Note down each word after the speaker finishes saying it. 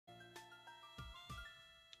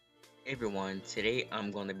Hey everyone, today I'm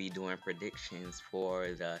going to be doing predictions for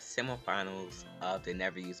the semifinals of the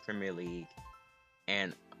Never Used Premier League.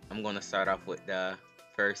 And I'm going to start off with the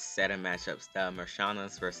first set of matchups, the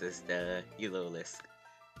Marshanas versus the Ulolisk.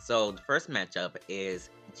 So the first matchup is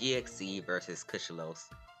GXC versus Kushalos.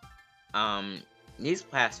 Um, these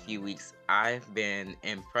past few weeks, I've been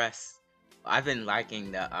impressed. I've been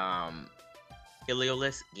liking the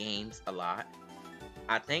Heliolisk games a lot.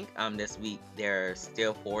 I think this week they're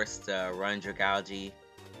still forced to run Dragalge.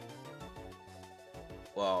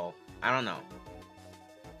 Well, I don't know.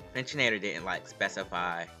 Pensionator didn't like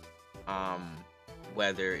specify um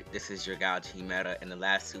whether this is Dragalge meta in the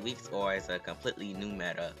last 2 weeks or it's a completely new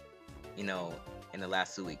meta, you know, in the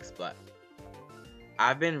last 2 weeks. But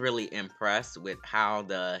I've been really impressed with how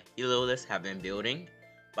the helo lists have been building.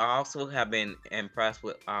 But I also have been impressed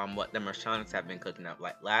with what the Mershans have been cooking up.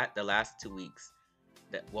 Like the last 2 weeks.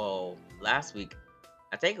 Last week,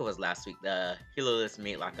 I think it was last week, the helo list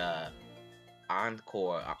made like a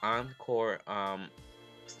encore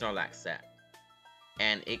Snorlax set,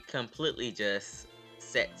 and it completely just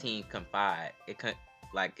set Team Confide.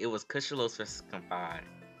 Like it was Kushalos versus Confide,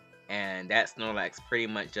 and that Snorlax pretty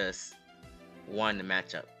much just won the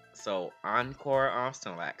matchup. So Encore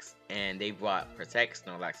Snorlax, and they brought Protect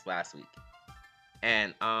Snorlax last week,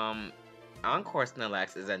 and Encore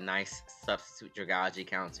Snorlax is a nice substitute Dragalge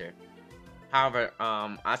counter. However,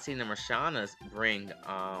 I've seen the Marshanas bring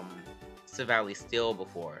Savali Steel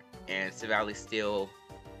before, and Savali Steel,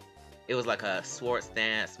 it was like a sword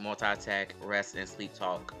stance, multi-attack, rest, and sleep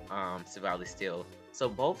talk, Savali Steel. So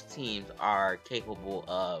both teams are capable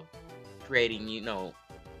of creating,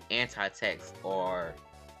 anti-text or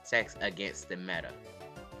text against the meta.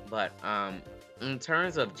 But in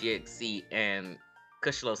terms of GXC and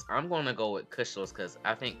Kushalos, I'm gonna go with Kushalos because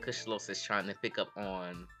I think Kushalos is trying to pick up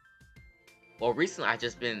on. Well, recently I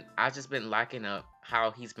just been liking up how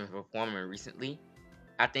he's been performing recently.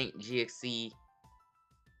 I think GXC.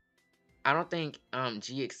 I don't think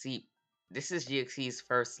GXC. This is GXC's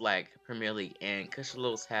first like Premier League, and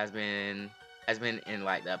Kushalos has been in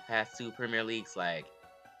like the past two Premier Leagues. Like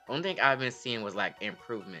only thing I've been seeing was like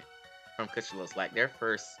improvement from Kushalos. Like their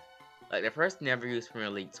first Never Used Premier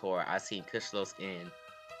League tour, I seen Kushalos in.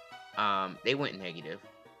 They went negative.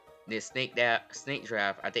 The snake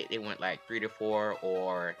draft, I think they went like 3 to 4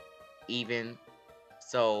 or even.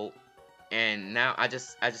 So, and now I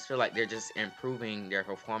just feel like they're just improving their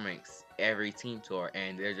performance every team tour,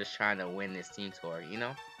 and they're just trying to win this team tour.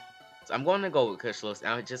 So I'm going to go with Kushlos.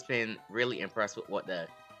 I've just been really impressed with what the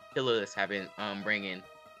Pillars have been bringing.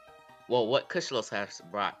 Well, what Kushlos has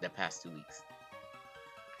brought the past 2 weeks.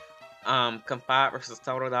 Confide versus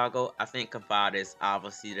Total Doggo. I think Confide is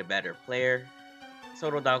obviously the better player.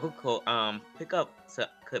 Total Doggo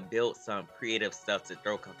could build some creative stuff to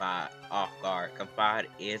throw Confide off guard. Confide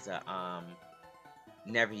is a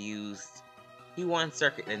never used. He won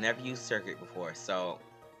circuit, the never used circuit before, so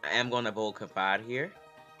I am gonna vote Confide here.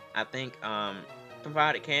 I think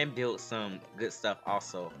Confide can build some good stuff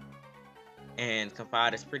also, and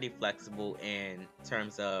Confide is pretty flexible in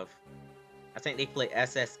terms of. I think they play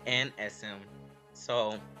SS and SM,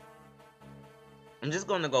 so I'm just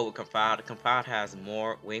gonna go with Confide. Confide has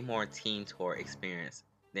way more team tour experience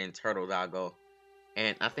than Turtle Doggo,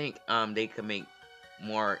 and I think they could make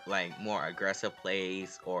more aggressive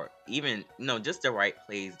plays or even just the right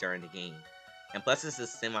plays during the game. And plus, this is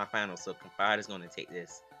semifinal, so Confide is going to take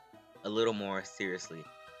this a little more seriously.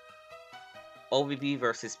 OVB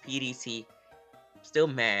versus PDT. Still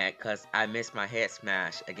mad because I missed my head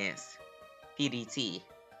smash against PDT.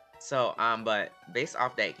 So but based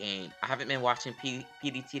off that game, I haven't been watching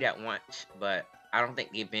PDT that much, but I don't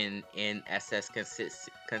think they've been in SS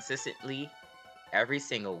consistently every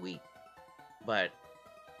single week. But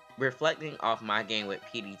reflecting off my game with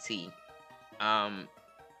PDT, um,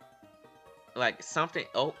 like something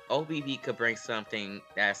OBB could bring something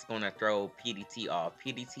that's gonna throw PDT off.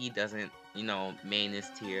 PDT doesn't, main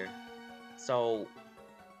this tier, so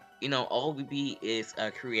OBB is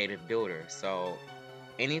a creative builder. So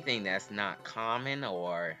anything that's not common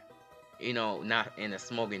or not in a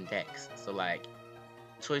smoking dex. So like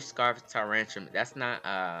Choice Scarf Tyrantrum, that's not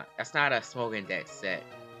a smoking dex set.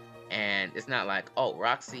 And it's not like, oh,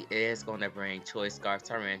 Roxy is gonna bring Choice Scarf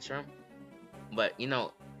Tyrantrum, but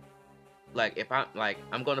like if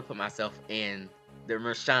I'm gonna put myself in the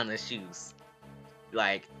Mershana shoes.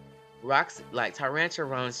 Like Roxy, like Tyrantrum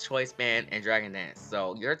runs Choice Band and Dragon Dance,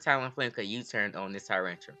 so your Talonflame could U-turn on this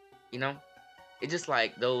Tyrantrum. You know, it's just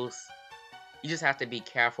like those. You just have to be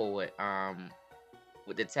careful with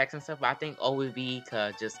the text and stuff. But I think OVB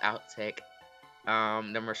could just out tech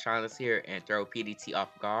the Marshawn's here and throw PDT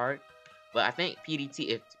off guard. But I think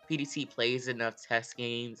if PDT plays enough test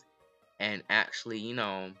games and actually,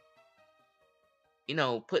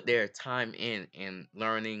 put their time in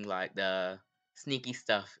learning like the sneaky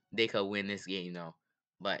stuff, they could win this game, though.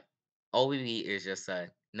 But OBB is just a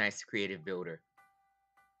nice creative builder.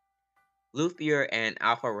 Luthier and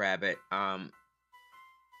Alpha Rabbit.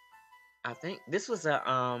 I think this was a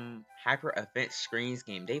hyper offense screens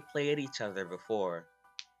game. They played each other before,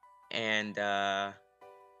 and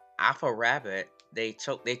Alpha Rabbit they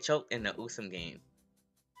choked in the Usum game.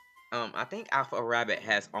 I think Alpha Rabbit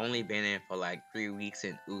has only been in for like 3 weeks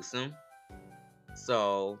in Usum,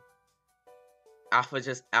 so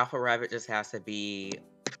Alpha Rabbit just has to be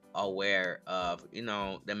aware of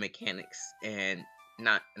the mechanics and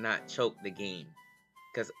not choke the game,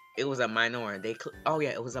 because it was a minor. Oh yeah,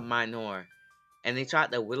 it was a minor, and they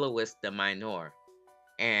tried to will-o-wisp the minor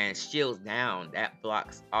and shields down. That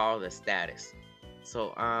blocks all the status.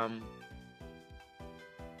 So I'm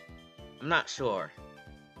not sure.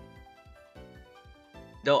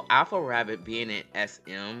 Though Alpha Rabbit being in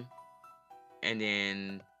SM, and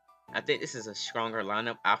then I think this is a stronger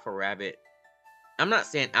lineup. Alpha Rabbit. I'm not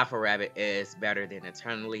saying Alpha Rabbit is better than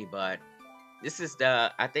Eternally, but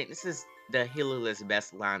I think this is the healerless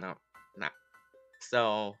best lineup. Not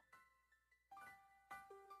so.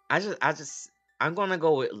 I'm gonna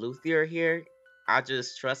go with Luthier here. I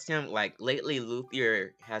just trust him. Like lately,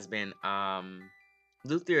 Luthier has been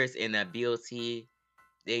Luthier is in a BOT.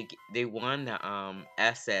 They won the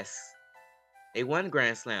SS. They won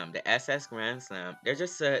Grand Slam, the SS Grand Slam. They're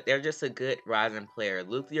just a good rising player.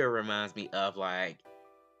 Luthier reminds me of like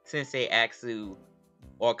Sensei Axu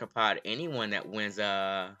or Kapad. Anyone that wins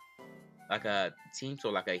like a team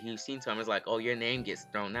tour, like a huge team tour, it's like, oh, your name gets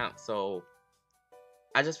thrown out. So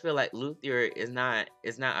I just feel like Luthier is not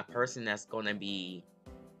a person that's gonna be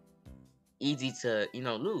easy to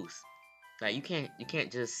lose. Like you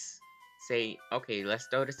can't just say, okay, let's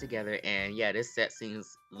throw this together and yeah, this set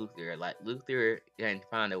seems Luthier. Like Luthier can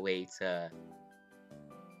find a way to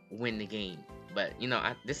win the game. But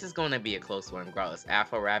this is gonna be a close one regardless.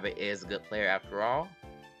 Alpha Rabbit is a good player after all,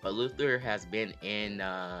 but Luthier has been in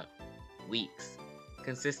weeks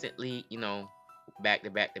consistently, back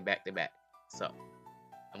to back to back to back. So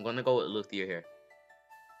I'm gonna go with Luthier here.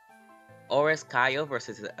 Oris Kaio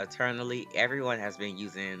versus Eternally. Everyone has been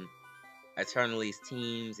using Eternaly's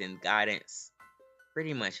teams and guidance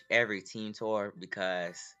pretty much every team tour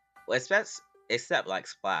because, well, except like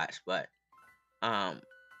Splash, but um,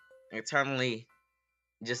 Eternally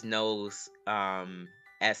just knows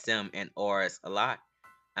SM and Oris a lot.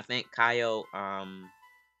 I think Kaio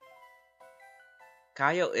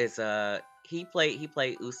is he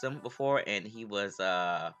played Usum before and he was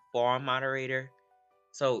a forum moderator.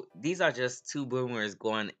 So these are just two boomers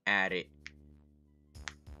going at it.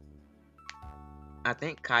 I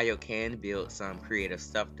think Kaio can build some creative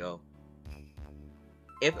stuff though.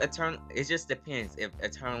 It just depends if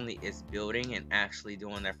Eternally is building and actually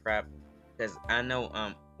doing their prep. Because I know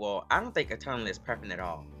well, I don't think Eternally is prepping at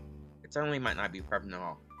all. Eternally might not be prepping at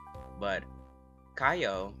all. But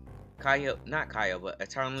not Kaio, but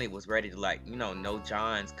Eternally was ready to like, no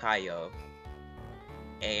John's Kaio.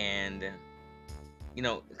 And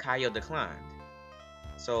Kaio declined.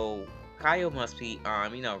 So Kaio must be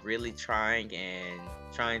really trying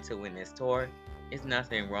to win this tour. There's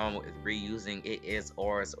nothing wrong with reusing. It is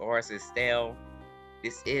Oris. Oris is stale.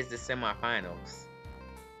 This is the semifinals.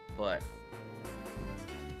 But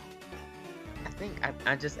I think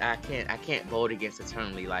I can't vote against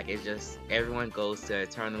Eternally. Like it's just everyone goes to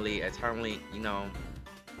Eternally. Eternally,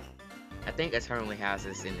 I think Eternally has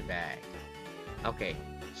this in the bag. Okay,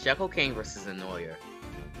 Shekel King versus Annoyer.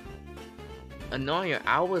 Annoyer,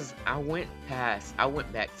 I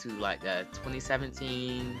went back to like the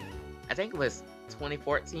 2017, I think it was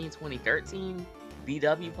 2014, 2013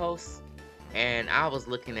 BW posts, and I was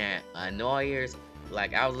looking at Annoyer's,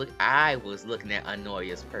 like I was looking at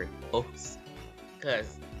Annoyer's posts,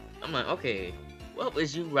 cause I'm like, okay, what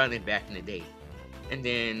was you running back in the day? And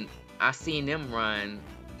then I seen them run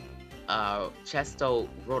Chesto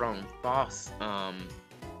wrote on Frost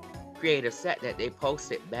creative set that they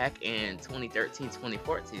posted back in 2013,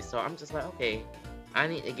 2014. So I'm just like, okay, I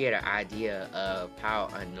need to get an idea of how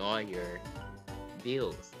Annoyer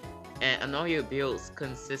builds. And Annoyer builds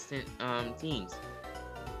consistent teams.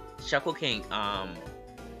 Shekel King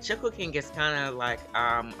is kind of like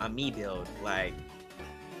a me build. Like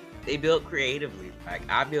they build creatively. Like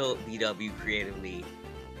I build BW creatively,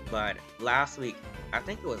 but I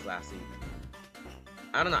think it was last week,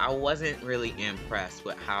 I don't know, I wasn't really impressed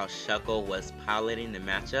with how Shekel was piloting the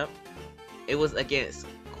matchup. it was against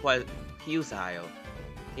quite Husile.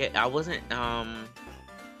 Yeah, I wasn't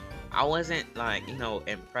like,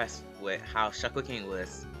 impressed with how Shuckle King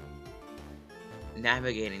was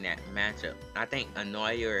navigating that matchup. I think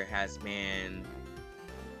Annoyer has been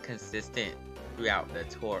consistent throughout the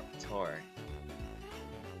tour.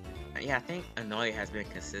 Yeah, I think Annoyer has been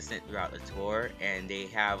consistent throughout the tour, and they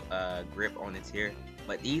have a grip on the tier.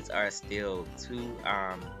 But these are still two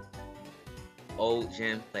old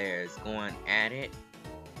gen players going at it.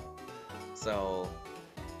 So,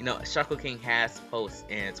 Shuckle King has posts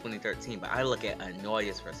in 2013, but I look at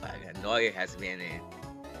Annoyer's first. Like, Annoyer has been in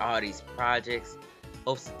all these projects,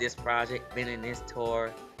 hosted this project, been in this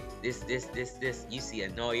tour, this. You see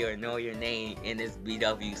Annoyer name in this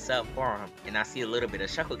BW sub forum, and I see a little bit of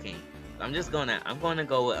Shuckle King. So I'm gonna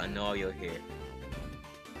go with Annoyer here.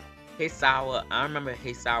 Heisawa, I remember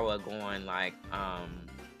Heisawa going like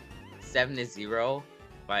 7-0,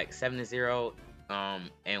 like 7-0,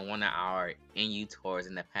 in one of our NU tours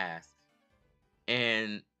in the past.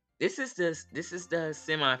 And this is the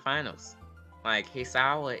semifinals. Like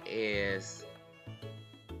Heisawa is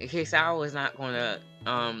not gonna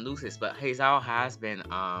lose this, but Heisawa has been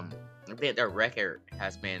I think their record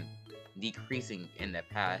has been decreasing in the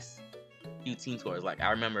past few team tours. Like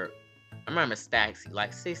I remember Staxi,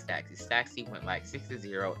 like 6 Staxi. Staxi went like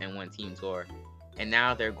 6-0 in one team tour, and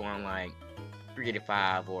now they're going like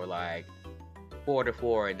 3-5 or like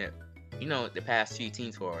 4-4 in the past few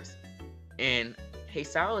team tours. And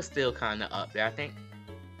Heisawa is still kind of up there.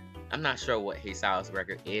 I'm not sure what Heisawa's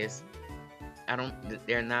record is. I don't think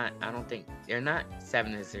they're not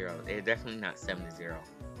 7-0. They're definitely not 7-0.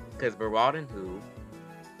 Because Baradin who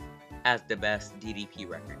has the best DDP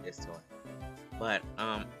record this tour. But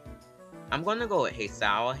I'm gonna go with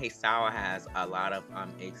Heisawa. Heisawa has a lot of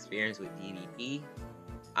experience with DDP.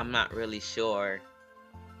 I'm not really sure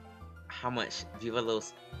how much Viva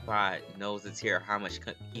Los Pride knows the tier, how much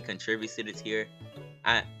he contributes to the tier.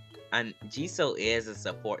 I and Jisoo is a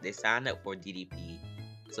support. They signed up for DDP,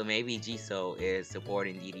 so maybe Jisoo is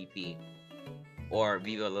supporting DDP, or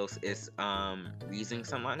Viva Los is using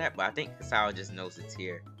something like that. But I think Kasao just knows the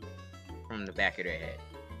tier from the back of their head.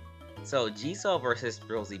 So Jisoo versus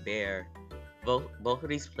Rosie Bear, both of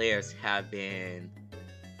these players have been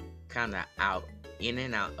kind of out in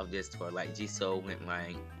and out of this tour. Like Jisoo went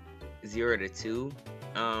like 0-2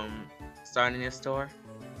 starting this tour,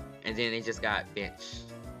 and then they just got benched,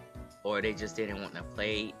 or they just didn't want to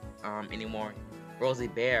play anymore. Rosie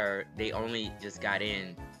Bear, they only just got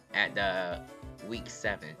in at the week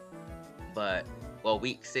 7, but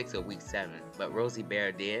week 6 or week 7. But Rosie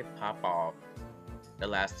Bear did pop off the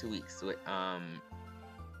last 2 weeks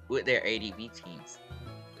with their ADV teams.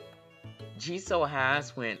 Jisoo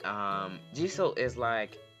has Jisoo is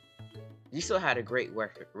like Jisoo had a great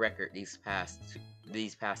record these past 2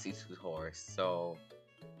 tours. So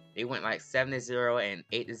they went like 7-0 and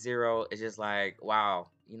 8-0. It's just like, wow,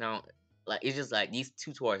 like it's just like these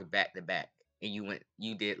 2 tours back to back, and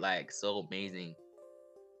you did like so amazing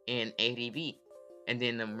in ADV, and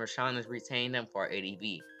then the Mershanas retained them for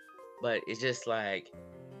ADV. But it's just like,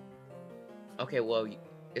 okay, well,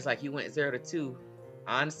 it's like you went 0-2.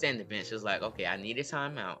 I understand the bench was like, okay, I need a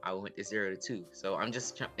timeout. I went to 0-2, so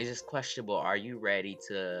it's just questionable. Are you ready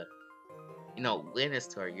to, win this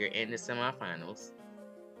tour? You're in the semifinals,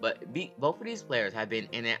 but both of these players have been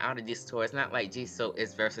in and out of this tour. It's not like Jisoo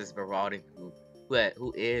is versus Baradin, who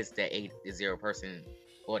is the 8-0 person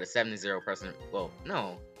or the 7-0 person. Well,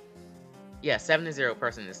 no, yeah, 7-0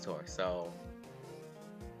 person in this tour. So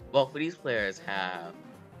both of these players have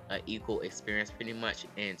an equal experience pretty much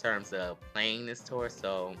in terms of playing this tour.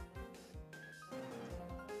 So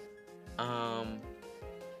I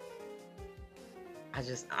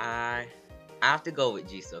have to go with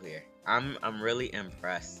Jisoo here. I'm really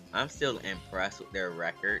impressed. I'm still impressed with their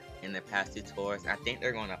record in the past 2 tours. I think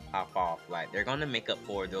they're gonna pop off. Like they're gonna make up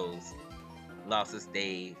for those losses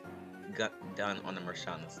they done on the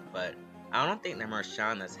Mershanas. But I don't think the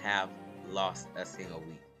Mershanas have lost a single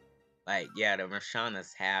week. Like yeah, the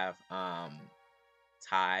Mershanas have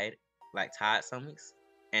tied some weeks,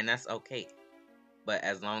 and that's okay. But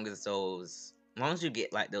as long as you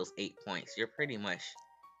get like those 8 points, you're pretty much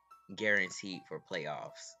guaranteed for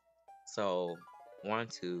playoffs. So 1,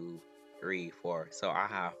 2, 3, 4. So I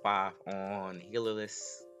have 5 on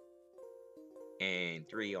Healerless and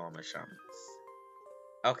 3 on Mershanas.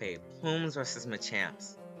 Okay, Plumes versus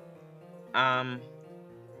Machamps. Gonna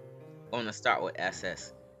start with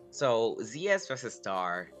SS. So ZS versus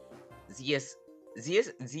Star.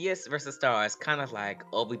 ZS versus Star is kind of like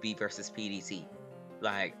OBB versus PDT.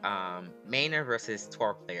 Like Maynard versus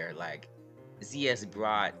Tour player. Like ZS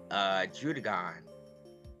brought Judagon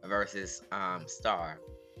versus Star,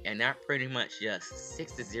 and that pretty much just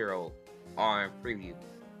 6-0 on preview.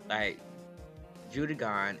 Like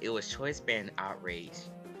Judagon, it was choice band outrage,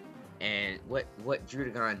 and what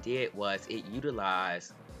Judagon did was it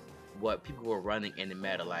utilized what people were running in the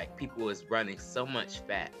meta. Like people was running so much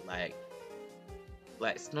fat, like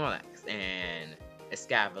Snorlax and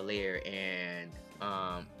Escavalier and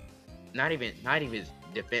not even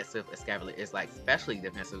defensive Escavalier. It's like specially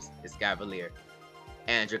defensive Escavalier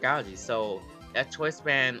and Dragalge. So that choice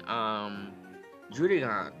band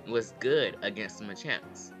Judagon was good against the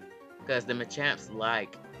Machamps because the Machamps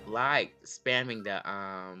like spamming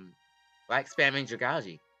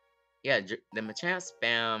Dragalge. Yeah, the Machamp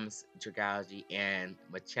spams Dragalge and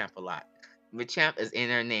Machamp a lot. Machamp is in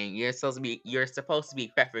their name. You're supposed to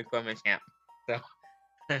be prepping for Machamp. So,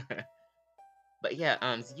 but yeah,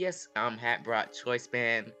 ZS had brought choice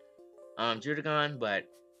band Judagon, but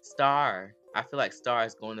Star, I feel like Star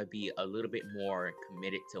is going to be a little bit more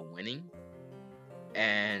committed to winning,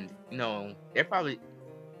 and they're probably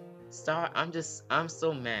Star. I'm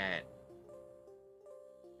so mad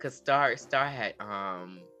because Star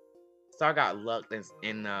got lucked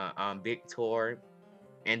in the big tour,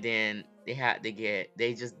 and then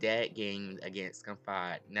they just dead gamed against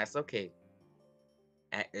Confide, and that's okay.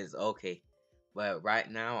 That is okay. But right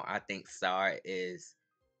now, I think Star is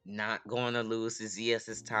not going to lose to ZS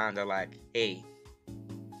this time. They're like, hey,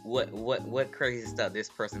 what crazy stuff this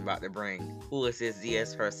person about to bring? Who is this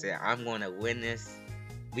ZS person? I'm going to win this.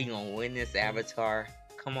 We gonna win this avatar.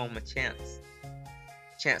 Come on, my champs.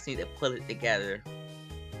 Champs need to pull it together.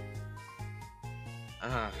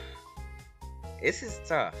 Uh, this is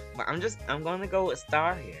tough, but I'm gonna go with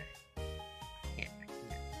Star here. I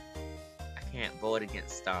can't vote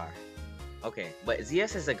against Star. Okay, but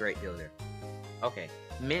ZS is a great builder. Okay,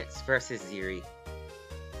 Mints versus Ziri.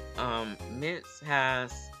 Mints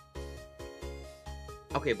has.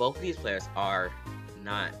 Okay, both of these players are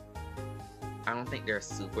not. I don't think they're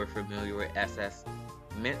super familiar with SS.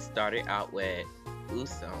 Mint started out with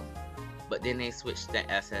Uso, but then they switched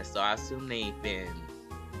to SS, so I assume they've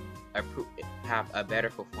have a better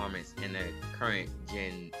performance in the current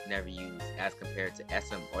gen never used as compared to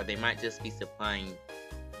SM, or they might just be supplying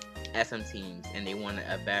SM teams and they want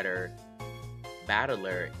a better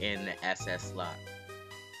battler in the SS slot.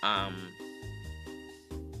 I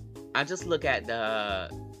just look at the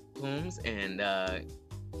plumes and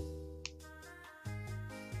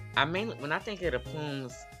when I think of the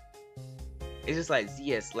plumes, it's just like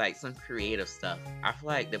ZS, like some creative stuff. I feel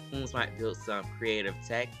like the plumes might build some creative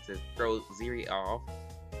tech to throw Ziri off,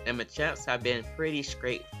 and Machamps have been pretty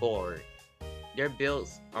straightforward. Their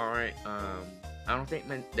builds aren't. I don't think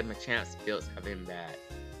the Machamps builds have been bad.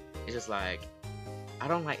 It's just like I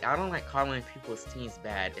don't like calling people's teams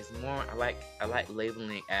bad. It's more I like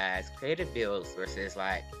labeling it as creative builds versus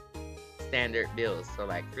like standard builds. So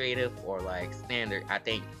like creative or like standard. I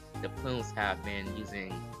think the plumes have been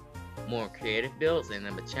using more creative builds, and the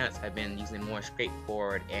Machamps have been using more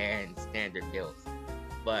straightforward and standard builds.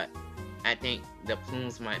 But I think the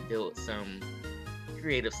plumes might build some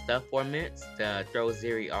creative stuff for Mints to throw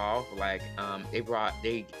Ziri off. Like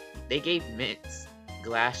they gave Mints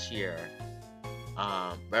Glacier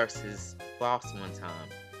versus Boss one time.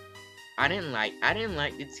 I didn't like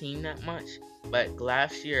the team that much, but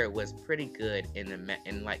Glacier was pretty good in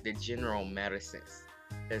like the general medicine,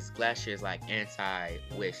 because Glacier is like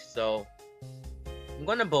anti-wish. So I'm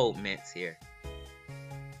gonna bold Mints here.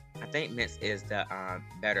 I think Mints is the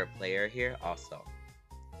better player here also.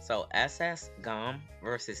 So SS Gum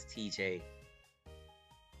versus TJ.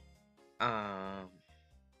 I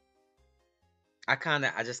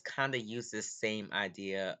just kinda use this same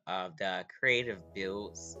idea of the creative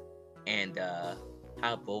builds and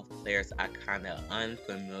how both players are kinda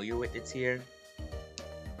unfamiliar with the tier.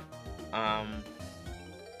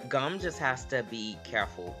 Gum just has to be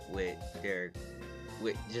careful with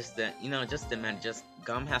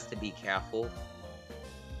Gum has to be careful.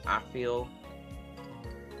 I feel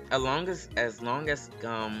as long as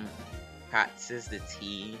Gum practices the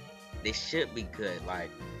T, they should be good. Like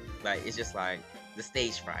it's just like the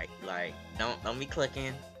stage fright. Like don't be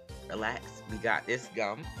clicking. Relax. We got this,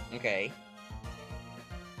 Gum. Okay.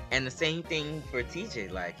 And the same thing for TJ.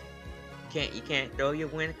 Like you can't throw your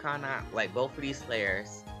win con out. Like both of these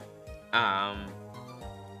players. I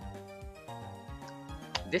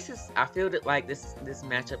feel that like this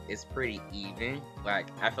matchup is pretty even. Like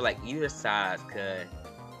I feel like either side could,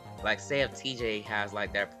 like, say if TJ has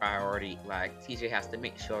like that priority, like TJ has to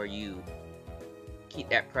make sure you keep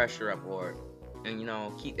that pressure up,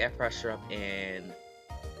 and keep that pressure up and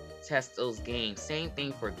test those games. Same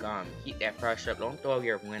thing for Gum. Keep that pressure up. Don't throw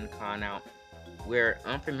your win con out. We're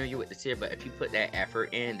unfamiliar with the tier, but if you put that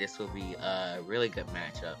effort in, this will be a really good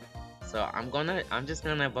matchup. So I'm just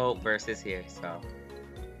gonna vote versus here. So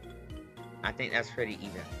I think that's pretty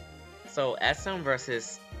even. So SM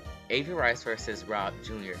versus Avery Rice versus Rob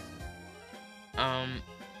Jr. Um,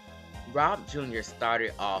 Rob Jr.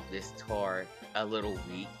 started off this tour a little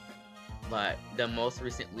weak, but the most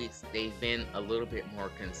recent weeks they've been a little bit more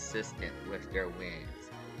consistent with their wins.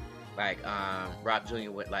 Like Rob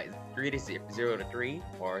Jr. went like 0 to 3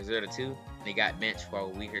 or 0 to 2. They got benched for a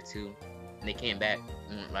week or two, and they came back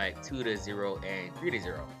and went like 2 to 0 and 3 to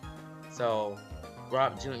 0. So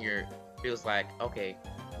Rob Jr. feels like, okay,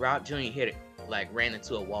 Rob Jr. hit it, like ran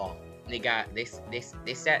into a wall. And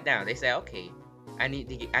they sat down. They said, okay, I need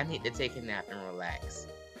to take a nap and relax.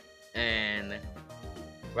 And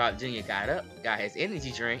Rob Jr. got up, got his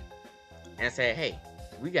energy drink, and said, hey,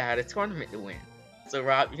 we got a tournament to win. So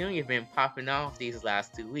Rob Jr. been popping off these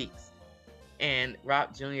last 2 weeks. And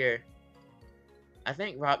Rob Jr. I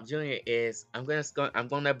think Rob Jr. is I'm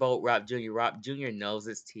gonna vote Rob Jr. Rob Jr. knows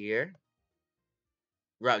his tier.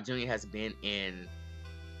 Rob Jr. has been in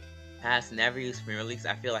past never used Premier Leagues.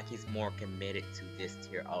 I feel like he's more committed to this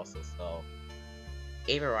tier also. So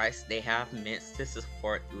Avery Rice, they have mints to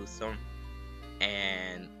support Usum,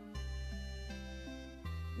 and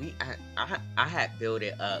I had built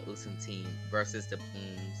it a Usum team versus the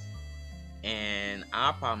Plumes, and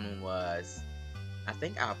I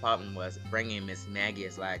think our problem was bringing Miss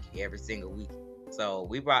Magius like every single week. So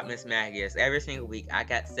we brought Miss Magius every single week. I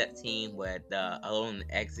got set team with the Alone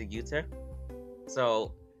Executor.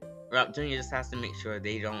 So Rob Jr. just has to make sure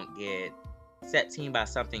they don't get set team by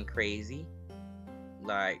something crazy.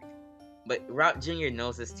 Like, but Rob Jr.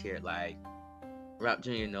 knows this tier. Like, Rob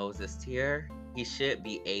Jr. knows this tier. He should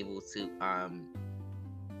be able to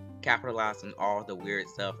capitalize on all the weird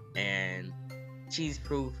stuff and cheese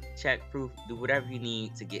proof, check proof, do whatever you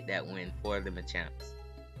need to get that win for the Machamps.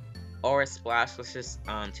 Or Splash versus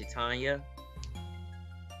Titania.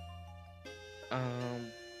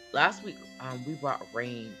 Last week we brought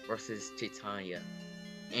Rain versus Titania,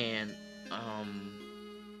 and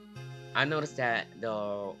I noticed that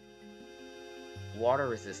the water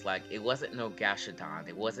resist, like, it wasn't no Gashadon,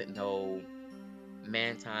 it wasn't no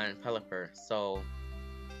Mantine Pelipper, so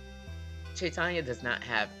Chaitanya does not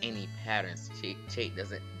have any patterns. Chait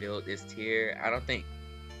doesn't build this tier. I don't think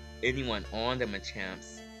anyone on the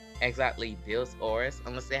Machamps exactly builds auras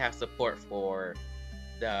unless they have support for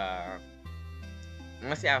the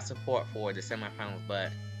semifinals.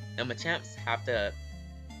 But the Machamps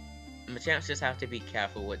just have to be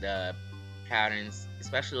careful with the patterns,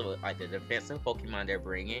 especially with like the defensive Pokemon they're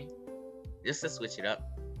bringing, just to switch it up.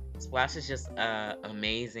 Splash is just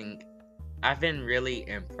amazing. I've been really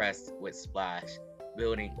impressed with Splash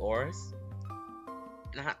building auras,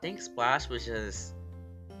 and I think Splash was just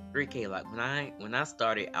 3K. Like when I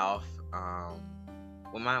started off,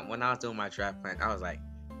 when I was doing my draft plan, I was like,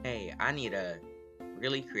 hey, I need a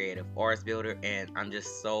really creative auras builder, and I'm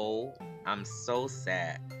so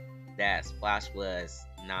sad that Splash was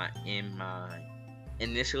not in my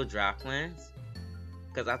initial draft plans,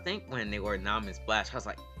 because I think when they were nominated Splash, I was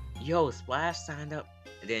like, yo, Splash signed up,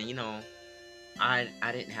 and then I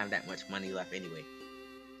didn't have that much money left anyway.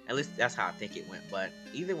 At least that's how I think it went. But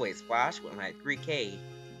either way, Splash went like 3K,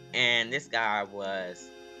 and this guy was,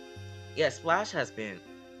 Splash has been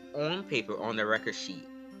on paper, on the record sheet.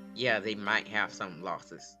 Yeah, they might have some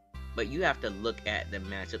losses, but you have to look at the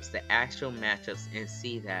matchups, the actual matchups, and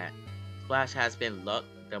see that Splash has been lucked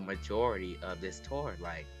the majority of this tour.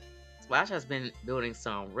 Like, Splash has been building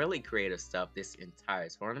some really creative stuff this entire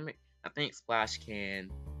tournament. I think Splash can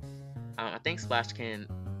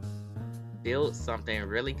build something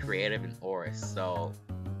really creative in auras. So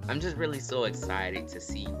I'm just really so excited to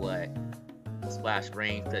see what Splash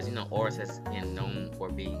brings, because auras has been known for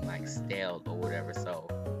being like stale or whatever. So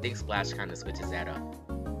I think Splash kind of switches that up.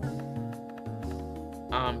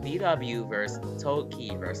 BW versus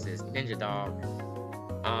Toki versus Ninja Dog.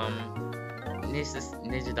 This is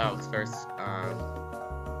Ninja Dog's first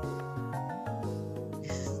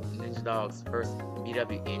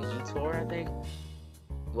BW NU tour, I think.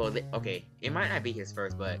 Well, okay, it might not be his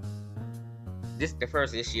first, but the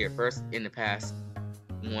first this year, first in the past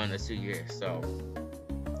 1 or 2 years. So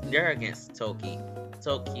they're against Toki.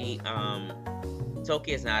 Toki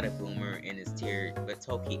is not a boomer in his tier, but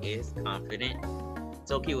Toki is confident.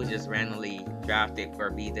 Toki was just randomly drafted for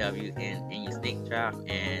BW in NU Snake draft,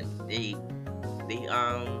 and they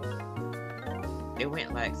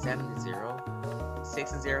went like 7-0,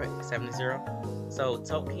 6-0, 7-0. So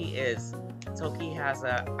Toki is Toki has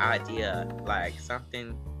a idea, like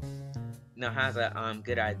something, has a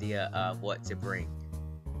good idea of what to bring.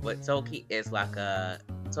 But Toki is like a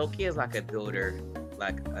builder,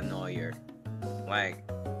 like a Neuer. Like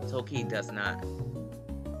Toki does not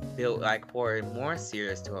build like for more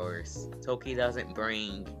serious tours. Toki doesn't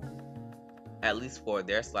bring, at least for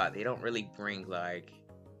their slot, they don't really bring like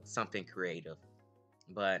something creative.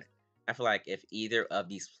 But I feel like if either of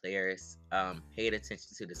these players paid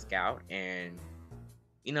attention to the scout and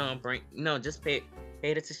bring just paid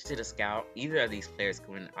attention to the scout, either of these players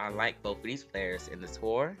can win. I like both of these players in the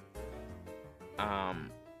tour.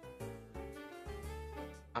 Um,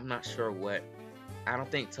 I'm not sure what. I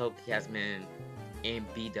don't think Toki has been in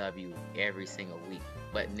BW every single week,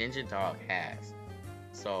 but Ninja Dog has.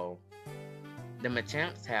 So the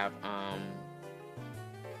Machamps have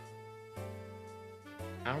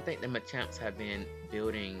I don't think the Machamps have been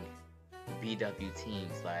building BW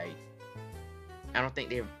teams. Like I don't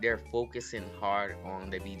think they're focusing hard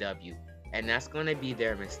on the BW, and that's going to be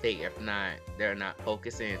their mistake if not they're not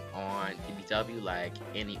focusing on the BW like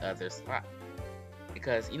any other slot.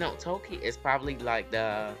 Because Toki is probably like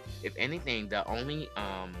if anything, the only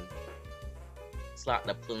slot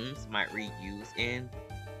the Plumes might reuse in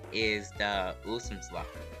is the Usum slot.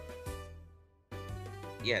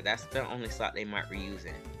 Yeah, that's the only slot they might reuse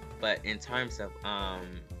in. But in terms of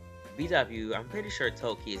BW, I'm pretty sure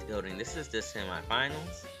Toki is building. This is the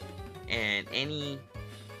semifinals, and the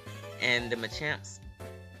Machamps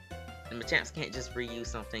can't just reuse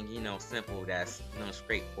something simple that's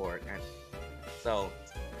straightforward. So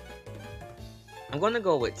I'm gonna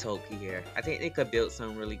go with Toki here. I think they could build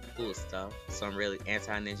some really cool stuff, some really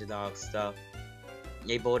anti-Ninja Dog stuff.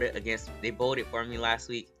 They voted for me last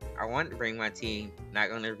week. I wanted to bring my team. Not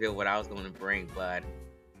gonna reveal what I was gonna bring, but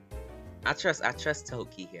I trust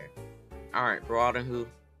Toki here. Alright, Broadenhu.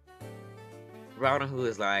 Broadenhu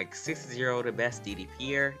is like 6-0 the best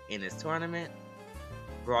DDPer in this tournament.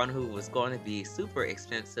 Broadenhu was going to be super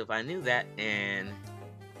expensive. I knew that, and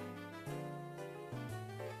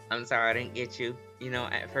I'm sorry I didn't get you,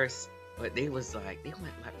 at first. But they went for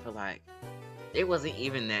it wasn't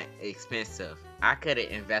even that expensive. I could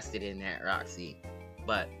have invested in that Roxy.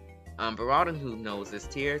 But Broadenhu knows this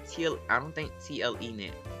tier. I don't think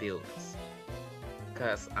TLENet builds.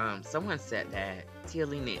 Because someone said that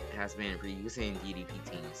TLENet has been reusing DDP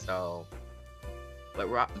teams. So, but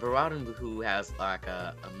Broadenhu has like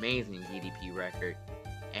a amazing DDP record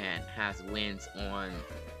and has wins on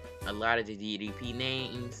a lot of the DDP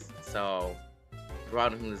names. So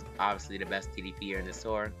Broadenhu is obviously the best DDPer in the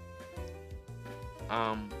tour.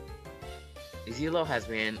 Zelo has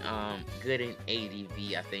been good in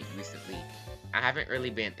ADV, I think, recently. I haven't really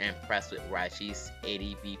been impressed with Raichi's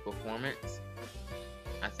ADV performance.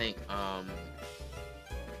 I think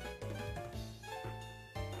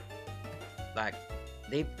like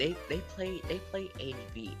they play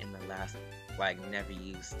ADV in the last never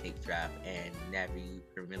used state draft and never used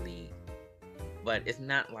Premier League. But it's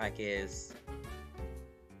not like it's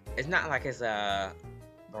a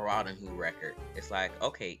Broadenhu record. It's like,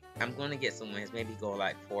 okay, I'm gonna get some wins, maybe go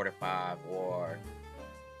like 4-5 or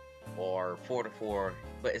 4-4,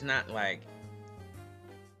 but it's not like,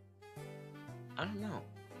 I don't know.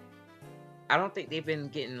 I don't think they've been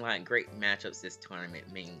getting like great matchups this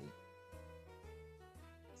tournament mainly.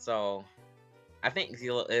 So I think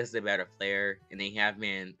Zelo is the better player, and they have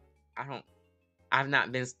been. I've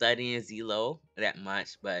not been studying Zelo that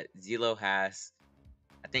much, but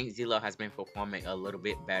I think Zelo has been performing a little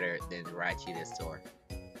bit better than Raichi this tour.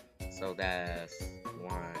 So that's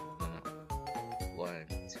 1,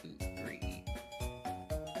 2, 3.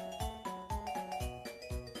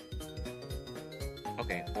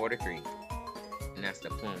 Okay, 4-3. And that's the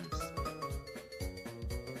Plumes.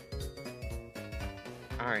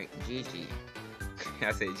 Alright, GG.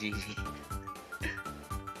 I said GG.